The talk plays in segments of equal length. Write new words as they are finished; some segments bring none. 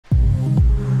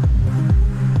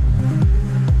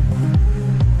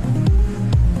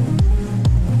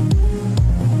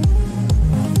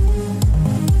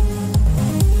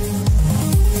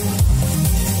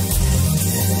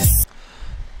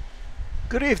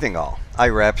evening all.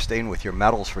 Ira Epstein with your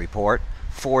metals report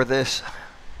for this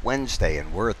Wednesday,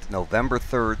 and we're at November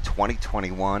 3rd,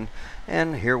 2021,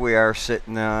 and here we are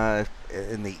sitting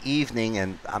in the evening,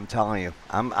 and I'm telling you,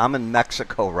 I'm in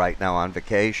Mexico right now on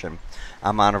vacation.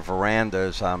 I'm on a veranda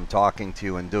as I'm talking to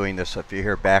you and doing this. If you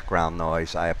hear background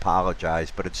noise, I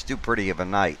apologize, but it's too pretty of a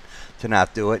night to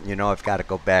not do it, and you know I've got to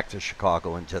go back to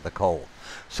Chicago into the cold.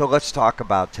 So let's talk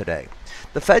about today.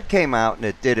 The Fed came out and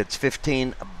it did its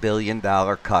 $15 billion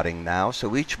cutting now.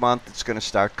 So each month it's going to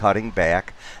start cutting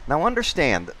back. Now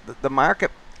understand, the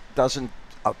market doesn't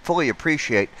fully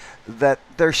appreciate that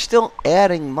they're still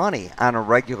adding money on a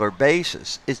regular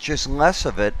basis. It's just less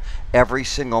of it every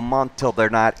single month till they're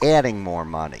not adding more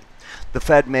money. The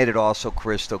Fed made it also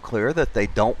crystal clear that they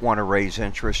don't want to raise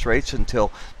interest rates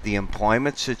until the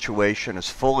employment situation is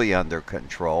fully under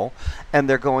control, and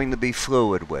they're going to be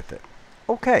fluid with it.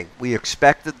 Okay, we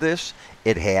expected this,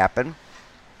 it happened,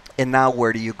 and now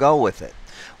where do you go with it?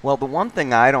 Well, the one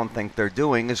thing I don't think they're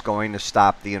doing is going to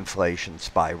stop the inflation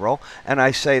spiral, and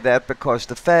I say that because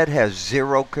the Fed has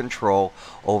zero control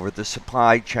over the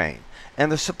supply chain,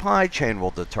 and the supply chain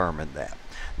will determine that.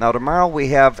 Now, tomorrow we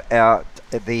have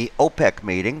the OPEC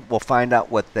meeting. We'll find out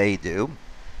what they do.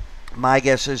 My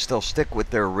guess is they'll stick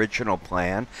with their original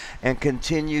plan and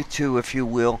continue to, if you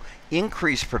will,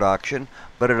 increase production,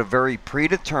 but at a very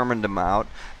predetermined amount,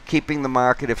 keeping the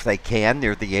market, if they can,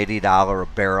 near the $80 a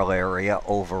barrel area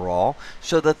overall,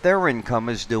 so that their income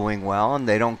is doing well and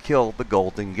they don't kill the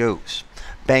golden goose.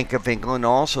 Bank of England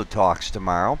also talks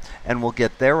tomorrow, and we'll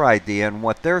get their idea on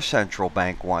what their central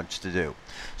bank wants to do.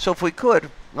 So if we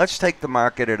could, let's take the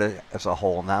market as a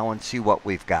whole now and see what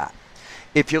we've got.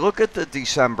 If you look at the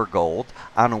December gold,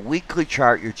 on a weekly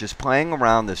chart, you're just playing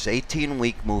around this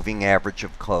 18-week moving average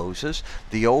of closes.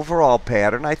 The overall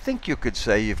pattern, I think you could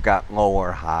say you've got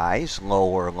lower highs,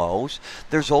 lower lows.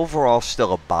 There's overall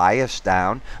still a bias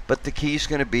down, but the key is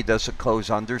going to be, does it close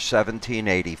under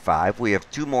 $17.85? We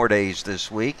have 2 more days this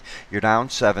week. You're down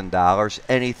 $7.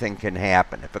 Anything can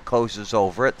happen. If it closes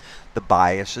over it, the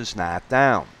bias is not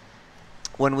down.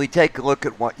 When we take a look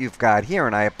at what you've got here,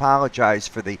 and I apologize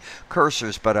for the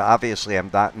cursors, but obviously I'm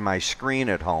not in my screen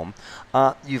at home,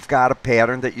 you've got a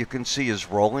pattern that you can see is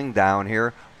rolling down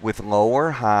here with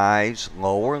lower highs,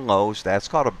 lower lows. That's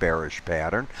called a bearish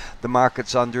pattern. The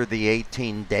market's under the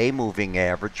 18-day moving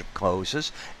average of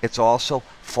closes. It's also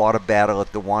fought a battle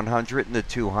at the 100 and the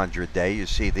 200-day. You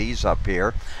see these up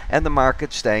here. And the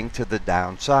market's staying to the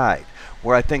downside.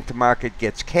 Where I think the market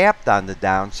gets capped on the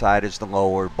downside is the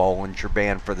lower Bollinger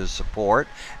Band for the support.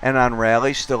 And on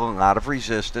rallies, still a lot of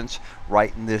resistance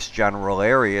right in this general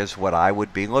area is what I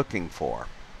would be looking for.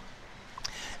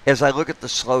 As I look at the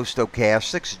slow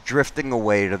stochastics, drifting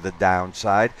away to the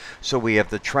downside. So we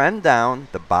have the trend down,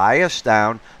 the bias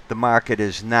down. The market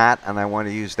is not, and I want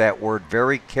to use that word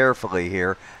very carefully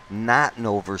here, not an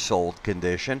oversold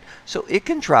condition. So it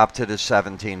can drop to the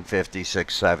 1750,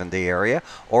 670 area,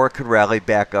 or it could rally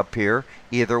back up here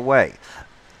either way.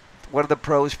 What are the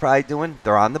pros probably doing?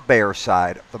 They're on the bear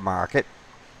side of the market.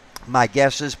 My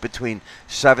guess is between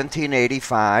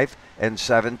 1785 and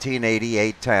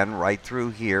 1788.10 right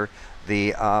through here,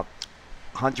 the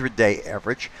 100-day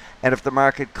average. And if the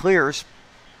market clears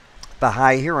the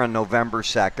high here on November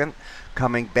 2nd,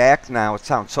 coming back now, it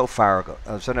sounds so far ago,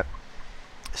 doesn't it?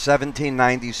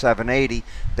 1797.80,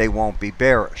 they won't be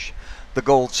bearish. The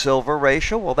gold-silver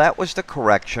ratio, well, that was the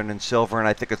correction in silver, and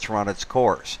I think it's run its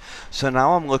course. So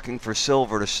now I'm looking for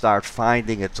silver to start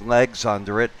finding its legs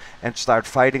under it and start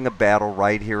fighting a battle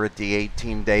right here at the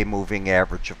 18-day moving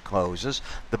average of closes.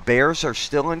 The bears are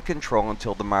still in control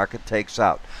until the market takes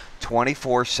out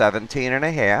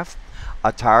 24.17.5.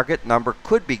 A target number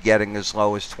could be getting as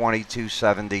low as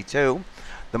 22.72.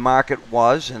 The market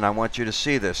was, and I want you to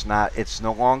see this, it's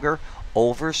no longer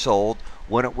oversold.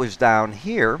 When it was down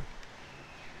here,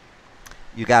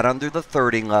 you got under the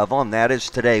 30 level, and that is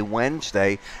today,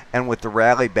 Wednesday, and with the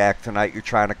rally back tonight, you're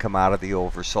trying to come out of the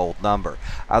oversold number.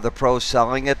 Are the pros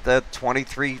selling at the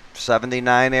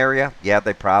 23.79 area? Yeah,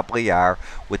 they probably are,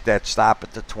 with that stop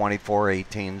at the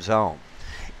 24.18 zone.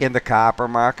 In the copper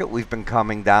market, we've been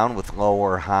coming down with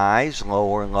lower highs,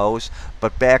 lower lows,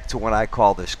 but back to what I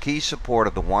call this key support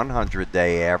of the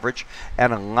 100-day average,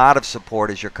 and a lot of support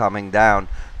as you're coming down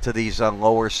to these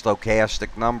lower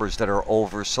stochastic numbers that are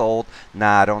oversold.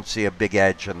 Nah, I don't see a big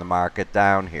edge in the market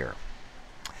down here.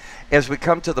 As we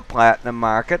come to the platinum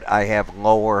market, I have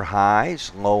lower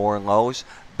highs, lower lows,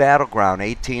 battleground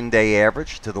 18-day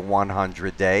average to the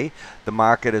 100-day. The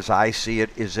market, as I see it,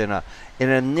 is in a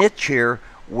niche here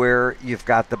where you've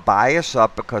got the bias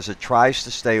up because it tries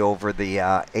to stay over the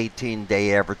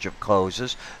 18-day average of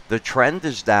closes. The trend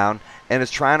is down, and it's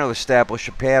trying to establish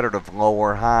a pattern of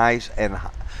lower highs and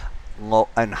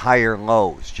higher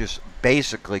lows, just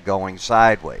basically going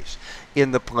sideways.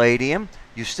 In the palladium,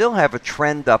 you still have a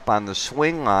trend up on the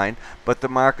swing line, but the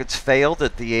market's failed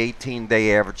at the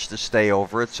 18-day average to stay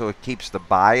over it, so it keeps the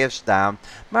bias down.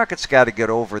 Market's got to get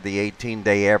over the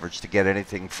 18-day average to get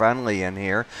anything friendly in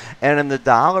here. And in the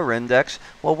dollar index,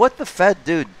 well, what the Fed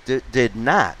did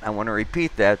not, I want to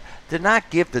repeat that, did not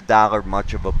give the dollar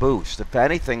much of a boost. If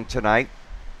anything, tonight,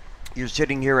 you're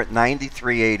sitting here at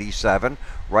 93.87,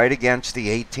 right against the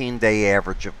 18-day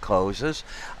average of closes.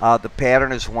 The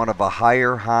pattern is one of a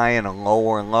higher high and a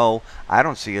lower low. I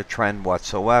don't see a trend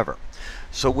whatsoever.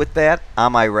 So with that,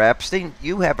 I'm Ira Epstein.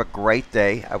 You have a great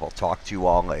day. I will talk to you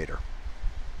all later.